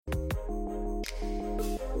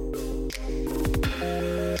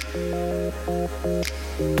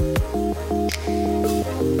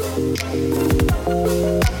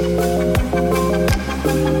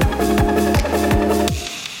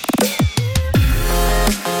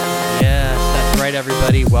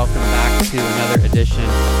welcome back to another edition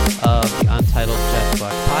of the Untitled Jeff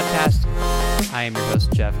Gluck podcast. I am your host,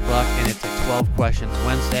 Jeff Gluck, and it's a 12 Questions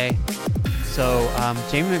Wednesday. So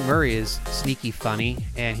Jamie McMurray is sneaky funny,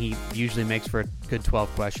 and he usually makes for a good 12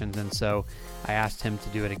 questions, and so I asked him to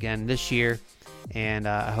do it again this year, and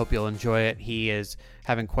I hope you'll enjoy it. He is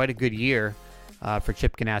having quite a good year for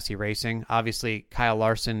Chip Ganassi Racing. Obviously, Kyle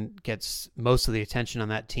Larson gets most of the attention on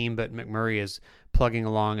that team, but McMurray is plugging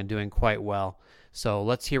along and doing quite well. So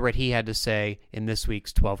let's hear what he had to say in this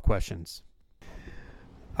week's 12 questions.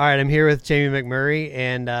 All right, I'm here with Jamie McMurray,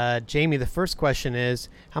 and Jamie, the first question is,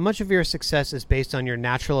 how much of your success is based on your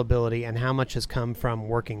natural ability, and how much has come from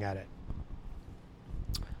working at it?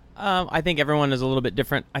 I think everyone is a little bit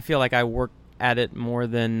different. I feel like I work at it more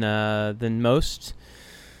than most.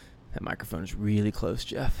 That microphone is really close,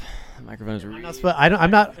 Jeff. The microphone is really.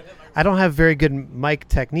 I don't have very good mic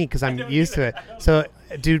technique because I'm used to it. So,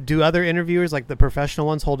 do other interviewers, like the professional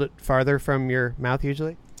ones, hold it farther from your mouth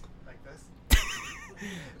usually? Like this?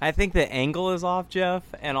 I think the angle is off, Jeff,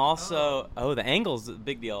 and also the angle's a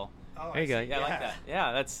big deal. Oh, there you go. Yeah, I like that.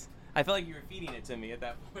 Yeah, that's. I felt like you were feeding it to me at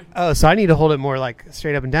that point. Oh, so I need to hold it more like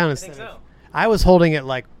straight up and down instead. I think so. I was holding it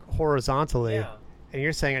like horizontally. Yeah. And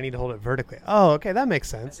you're saying I need to hold it vertically. Oh, okay, that makes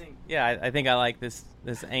sense. I think I like this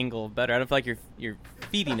angle better. I don't feel like you're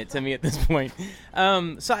feeding it to me at this point.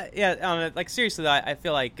 Like seriously, I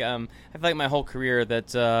feel like my whole career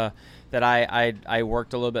that I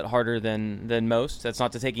worked a little bit harder than most. That's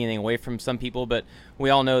not to take anything away from some people, but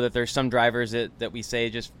we all know that there's some drivers that we say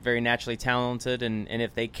just very naturally talented, and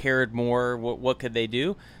if they cared more, what could they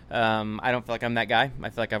do? I don't feel like I'm that guy. I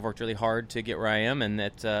feel like I've worked really hard to get where I am, and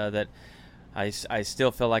that I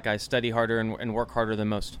still feel like I study harder and work harder than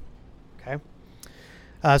most. Okay.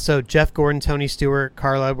 So Jeff Gordon, Tony Stewart,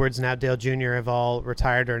 Carl Edwards, and Dale Jr. have all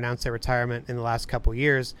retired or announced their retirement in the last couple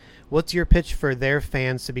years. What's your pitch for their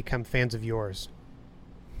fans to become fans of yours?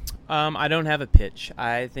 I don't have a pitch.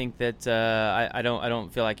 I think that I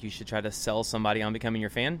don't feel like you should try to sell somebody on becoming your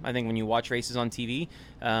fan. I think when you watch races on TV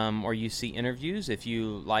or you see interviews, if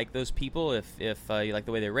you like those people, if you like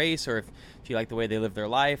the way they race, or if you like the way they live their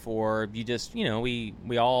life, or you just we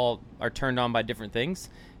all are turned on by different things,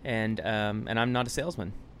 and I'm not a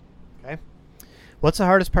salesman. Okay. What's the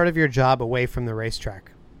hardest part of your job away from the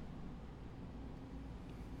racetrack?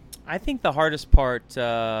 I think the hardest part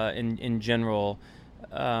in general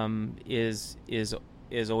is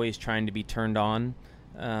always trying to be turned on.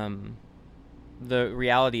 The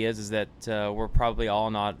reality is that we're probably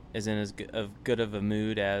all not as good of a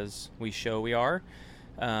mood as we show we are.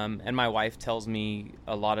 And my wife tells me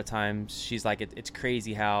a lot of times, she's like, it's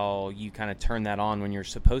crazy how you kind of turn that on when you're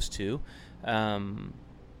supposed to. And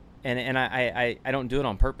I don't do it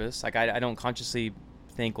on purpose. Like I don't consciously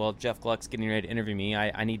think, well, Jeff Gluck's getting ready to interview me,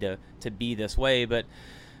 I need to be this way, but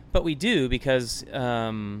we do because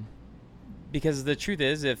the truth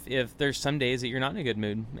is, if there's some days that you're not in a good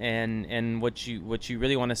mood, and what you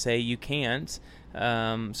really want to say, you can't. So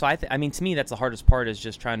to me, that's the hardest part, is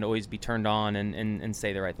just trying to always be turned on and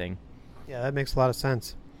say the right thing. Yeah, that makes a lot of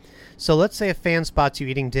sense. So let's say a fan spots you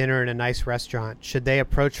eating dinner in a nice restaurant. Should they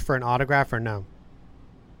approach for an autograph or no?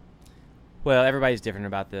 Well, everybody's different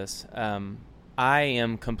about this. I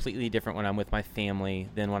am completely different when I'm with my family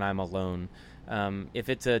than when I'm alone. If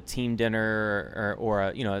it's a team dinner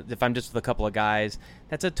or if I'm just with a couple of guys,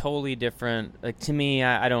 that's a totally different, like, to me,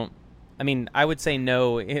 I would say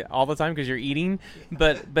no all the time because you're eating,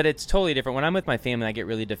 but it's totally different. When I'm with my family, I get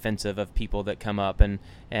really defensive of people that come up, and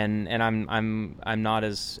I'm not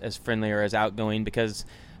as friendly or as outgoing because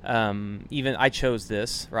even I chose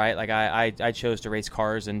this, right? Like I chose to race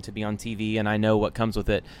cars and to be on TV, and I know what comes with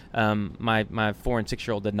it. My 4 and 6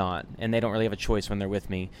 year old did not, and they don't really have a choice when they're with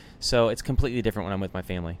me. So it's completely different when I'm with my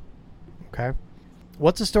family. Okay.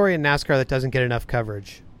 What's a story in NASCAR that doesn't get enough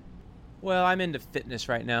coverage? Well, I'm into fitness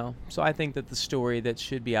right now, so I think that the story that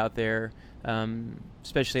should be out there,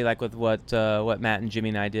 especially like with what Matt and Jimmy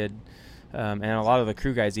and I did, and a lot of the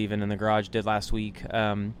crew guys even in the garage did last week.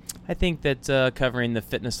 I think that covering the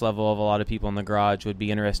fitness level of a lot of people in the garage would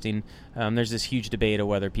be interesting. There's this huge debate of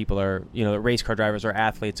whether people are, race car drivers or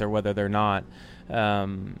athletes, or whether they're not.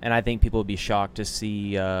 And I think people would be shocked to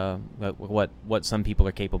see what some people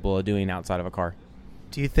are capable of doing outside of a car.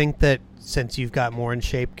 Do you think that since you've got more in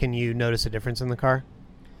shape, can you notice a difference in the car?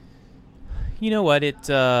 You know what?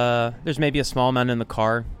 There's maybe a small amount in the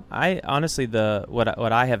car. I honestly,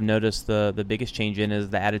 what I have noticed the biggest change in is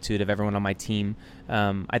the attitude of everyone on my team.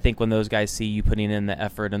 I think when those guys see you putting in the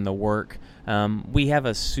effort and the work, we have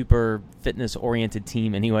a super fitness oriented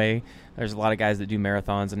team anyway. There's a lot of guys that do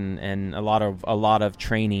marathons and a lot of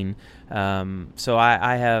training. So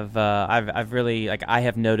I've really, like, I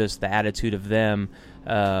have noticed the attitude of them.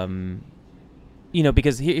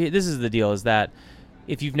 Because this is the deal, is that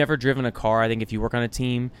if you've never driven a car, I think if you work on a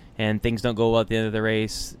team and things don't go well at the end of the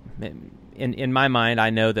race, in my mind, I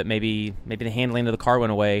know that maybe the handling of the car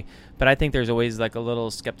went away, but I think there's always like a little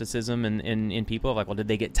skepticism in people, like, well, did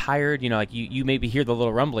they get tired? Like you maybe hear the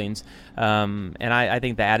little rumblings, and I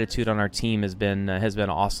think the attitude on our team has been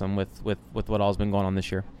awesome with what all's been going on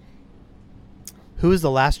this year. Who was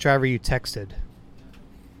the last driver you texted?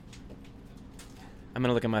 I'm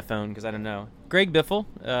gonna look at my phone because I don't know. Greg Biffle.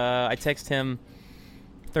 I texted him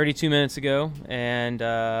 32 minutes ago, and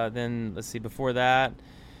then let's see, before that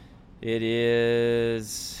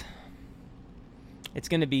it's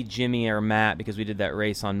going to be Jimmy or Matt because we did that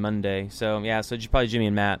race on Monday. So yeah, so probably Jimmy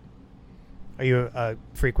and Matt. Are you a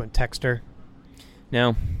frequent texter?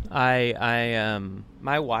 No,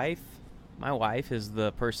 my wife is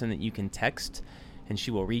the person that you can text, and she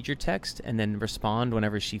will read your text and then respond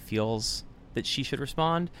whenever she feels that she should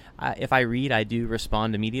respond. If I read, I do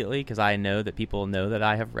respond immediately because I know that people know that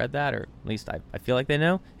I have read that, or at least I feel like they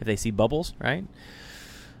know if they see bubbles, right?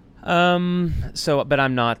 But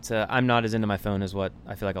I'm not as into my phone as what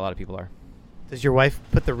I feel like a lot of people are. Does your wife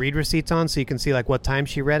put the read receipts on so you can see like what time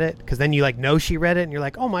she read it? Because then you like know she read it and you're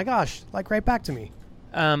like, oh my gosh, like right back to me.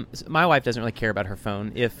 So my wife doesn't really care about her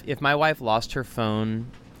phone. If my wife lost her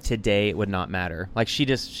phone today, it would not matter. Like she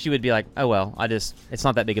would be like, oh well, it's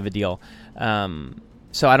not that big of a deal.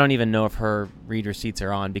 So I don't even know if her read receipts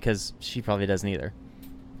are on because she probably doesn't either.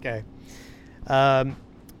 Okay.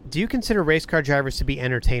 Do you consider race car drivers to be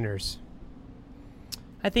entertainers?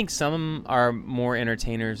 I think some are more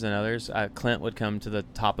entertainers than others. Clint would come to the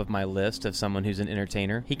top of my list of someone who's an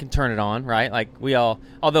entertainer. He can turn it on, right? Like we all,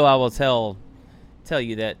 although I will tell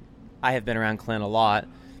you that I have been around Clint a lot.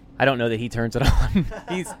 I don't know that he turns it on.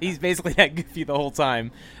 He's basically that goofy the whole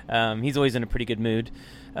time. He's always in a pretty good mood.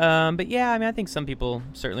 But yeah, I mean, I think some people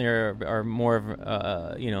certainly are more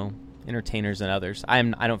of entertainers than others. I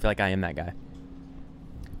don't feel like I am that guy.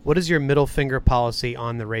 What is your middle finger policy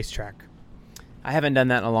on the racetrack? I haven't done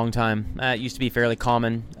that in a long time. It used to be fairly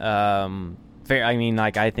common. I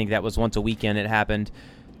think that was once a weekend it happened.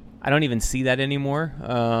 I don't even see that anymore.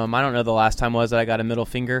 I don't know the last time was that I got a middle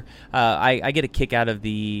finger. I get a kick out of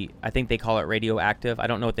I think they call it radioactive. I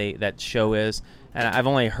don't know what that show is, and I've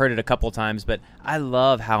only heard it a couple times, but I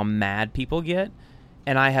love how mad people get.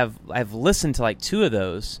 And I've listened to like 2 of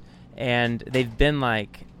those, and they've been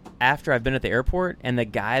like after I've been at the airport, and the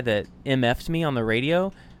guy that MF'd me on the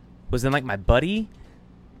radio was then like my buddy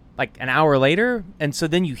like an hour later. And so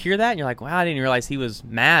then you hear that and you're like, wow, I didn't realize he was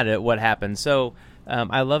mad at what happened. So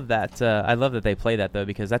I love that. I love that they play that though,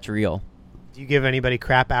 because that's real. Do you give anybody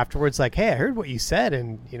crap afterwards? Like, hey, I heard what you said,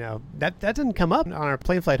 and that didn't come up on our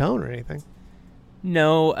plane flight home or anything.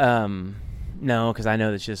 No, because I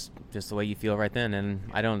know that's just the way you feel right then, and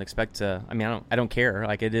I don't expect to. I mean, I don't care.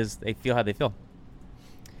 Like it is, they feel how they feel.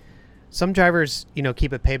 Some drivers,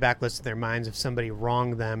 keep a payback list in their minds if somebody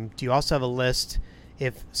wronged them. Do you also have a list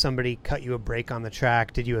if somebody cut you a break on the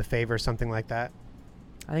track, did you a favor, something like that?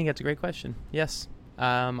 I think that's a great question. Yes.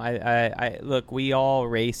 I look, we all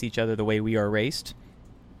race each other the way we are raced.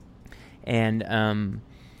 And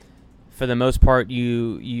for the most part,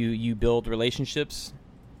 you build relationships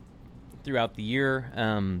throughout the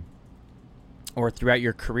year or throughout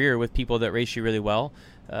your career with people that race you really well.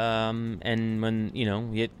 And when,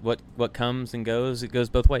 what comes and goes, it goes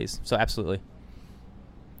both ways. So absolutely.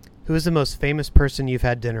 Who is the most famous person you've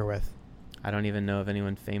had dinner with? I don't even know of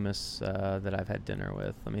anyone famous that I've had dinner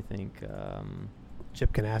with. Let me think.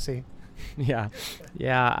 Chip Ganassi? Yeah.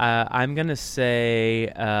 I'm going to say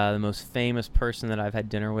the most famous person that I've had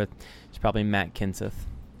dinner with is probably Matt Kenseth.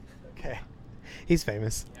 Okay. He's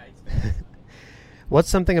famous. Yeah, he's famous. What's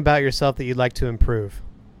something about yourself that you'd like to improve?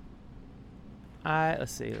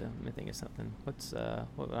 Let's see. Let me think of something.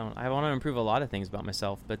 I want to improve a lot of things about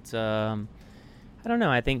myself, but I don't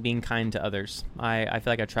know. I think being kind to others. I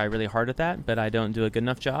feel like I try really hard at that, but I don't do a good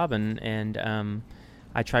enough job. And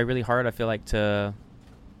I try really hard. I feel like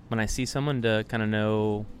when I see someone to kind of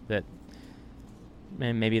know that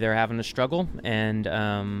maybe they're having a struggle, and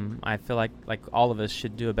I feel like all of us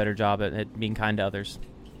should do a better job at being kind to others.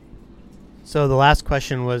 So the last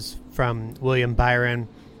question was from William Byron.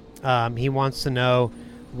 He wants to know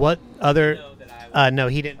what other. No,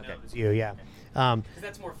 he didn't know it was you. Yeah. Because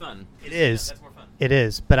that's more fun. It is. That's more fun. It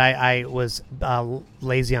is, but I was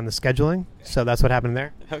lazy on the scheduling, so that's what happened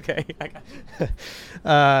there. Okay.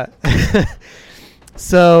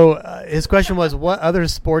 So his question was, what other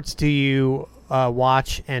sports do you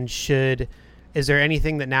watch, and is there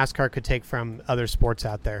anything that NASCAR could take from other sports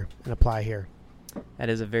out there and apply here? That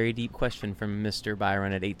is a very deep question from Mr.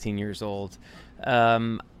 Byron at 18 years old.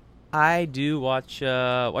 I do watch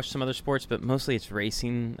some other sports, but mostly it's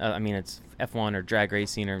racing. It's F1 or drag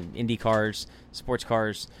racing or Indy cars, sports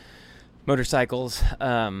cars, motorcycles.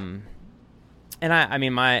 And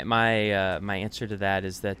my answer to that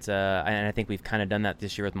is that, and I think we've kind of done that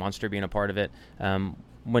this year with Monster being a part of it.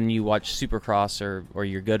 When you watch Supercross or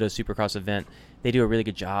you go to a Supercross event, they do a really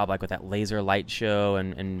good job, like with that laser light show,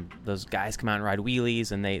 and those guys come out and ride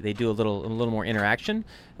wheelies, and they do a little more interaction.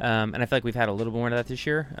 And I feel like we've had a little more of that this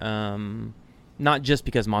year. Not just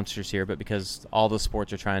because Monster's here, but because all the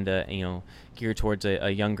sports are trying to gear towards a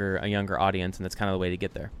younger audience, and that's kind of the way to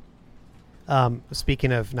get there.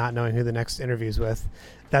 Speaking of not knowing who the next interview's with,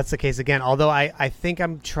 that's the case again. Although I think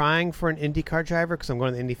I'm trying for an IndyCar driver because I'm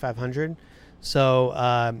going to the Indy 500.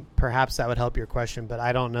 So perhaps that would help your question, but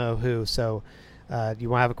I don't know who. So do you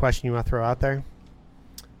want to have a question you want to throw out there?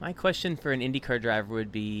 My question for an IndyCar driver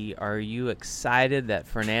would be, are you excited that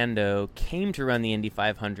Fernando came to run the Indy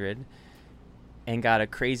 500 and got a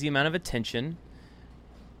crazy amount of attention?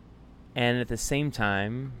 And at the same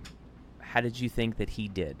time, how did you think that he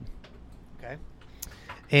did? Okay.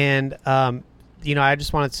 And, I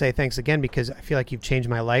just wanted to say thanks again because I feel like you've changed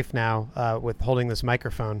my life now with holding this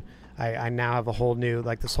microphone. I now have a whole new,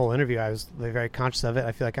 this whole interview, I was very conscious of it.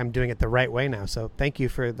 I feel like I'm doing it the right way now. So thank you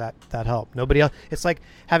for that help. Nobody else, it's like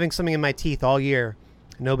having something in my teeth all year.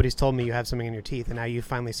 Nobody's told me you have something in your teeth. And now you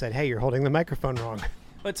finally said, hey, you're holding the microphone wrong.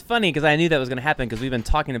 Well, it's funny because I knew that was going to happen because we've been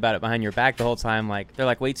talking about it behind your back the whole time. They're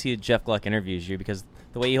like, wait till Jeff Gluck interviews you because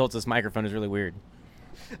the way he holds this microphone is really weird.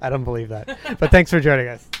 I don't believe that. But thanks for joining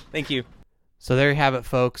us. Thank you. So there you have it,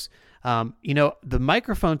 folks. The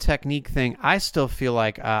microphone technique thing, I still feel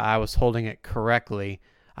like I was holding it correctly.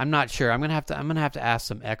 I'm not sure. I'm gonna have to ask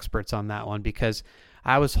some experts on that one because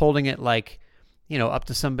I was holding it up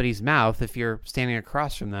to somebody's mouth. If you're standing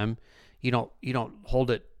across from them, you don't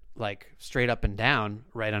hold it straight up and down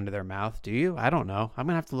right under their mouth, do you? I don't know. I'm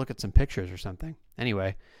gonna have to look at some pictures or something.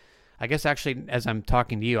 Anyway, I guess actually as I'm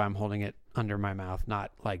talking to you, I'm holding it under my mouth,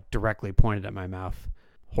 not directly pointed at my mouth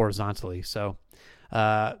horizontally. So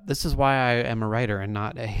this is why I am a writer and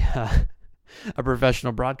not a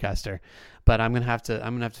professional broadcaster. But I'm gonna have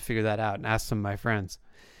to figure that out and ask some of my friends.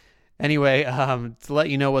 Anyway, to let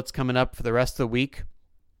you know what's coming up for the rest of the week,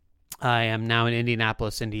 I am now in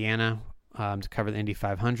Indianapolis, Indiana, to cover the Indy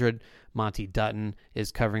 500. Monty Dutton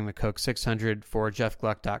is covering the Coke 600 for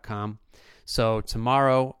JeffGluck.com. So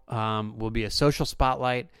tomorrow will be a social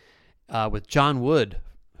spotlight with John Wood,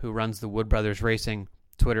 who runs the Wood Brothers Racing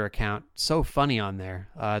Twitter account. So funny on there.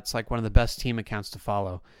 It's one of the best team accounts to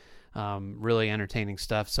follow. Really entertaining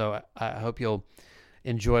stuff. So I hope you'll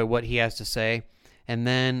enjoy what he has to say. And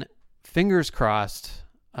then fingers crossed,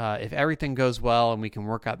 if everything goes well and we can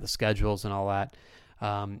work out the schedules and all that,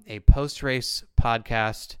 a post-race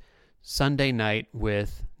podcast Sunday night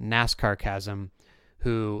with NASCAR Chasm,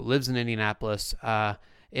 who lives in Indianapolis.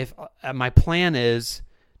 If my plan is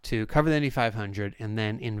to cover the Indy 500 and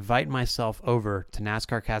then invite myself over to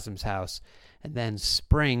NASCAR Chasm's house and then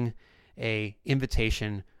spring a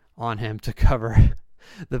invitation on him to cover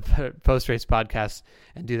the post-race podcast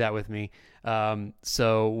and do that with me.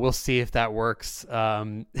 So we'll see if that works.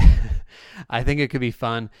 I think it could be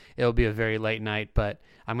fun. It'll be a very late night, but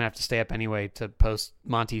I'm going to have to stay up anyway to post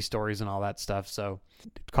Monty stories and all that stuff. So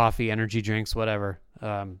coffee, energy drinks, whatever.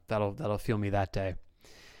 That'll fuel me that day.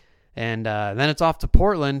 And then it's off to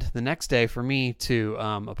Portland the next day for me to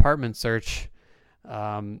apartment search.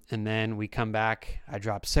 And then we come back. I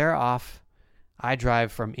drop Sarah off. I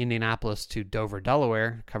drive from Indianapolis to Dover,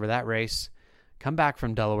 Delaware, cover that race. Come back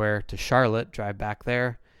from Delaware to Charlotte, drive back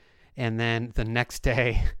there. And then the next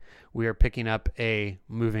day, we are picking up a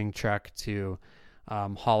moving truck to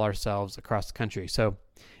haul ourselves across the country. So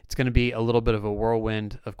it's going to be a little bit of a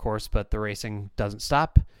whirlwind, of course, but the racing doesn't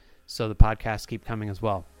stop. So the podcasts keep coming as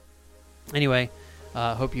well. Anyway,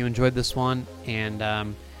 hope you enjoyed this one, and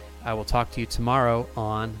I will talk to you tomorrow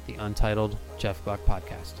on the Untitled Jeff Gluck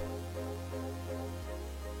podcast.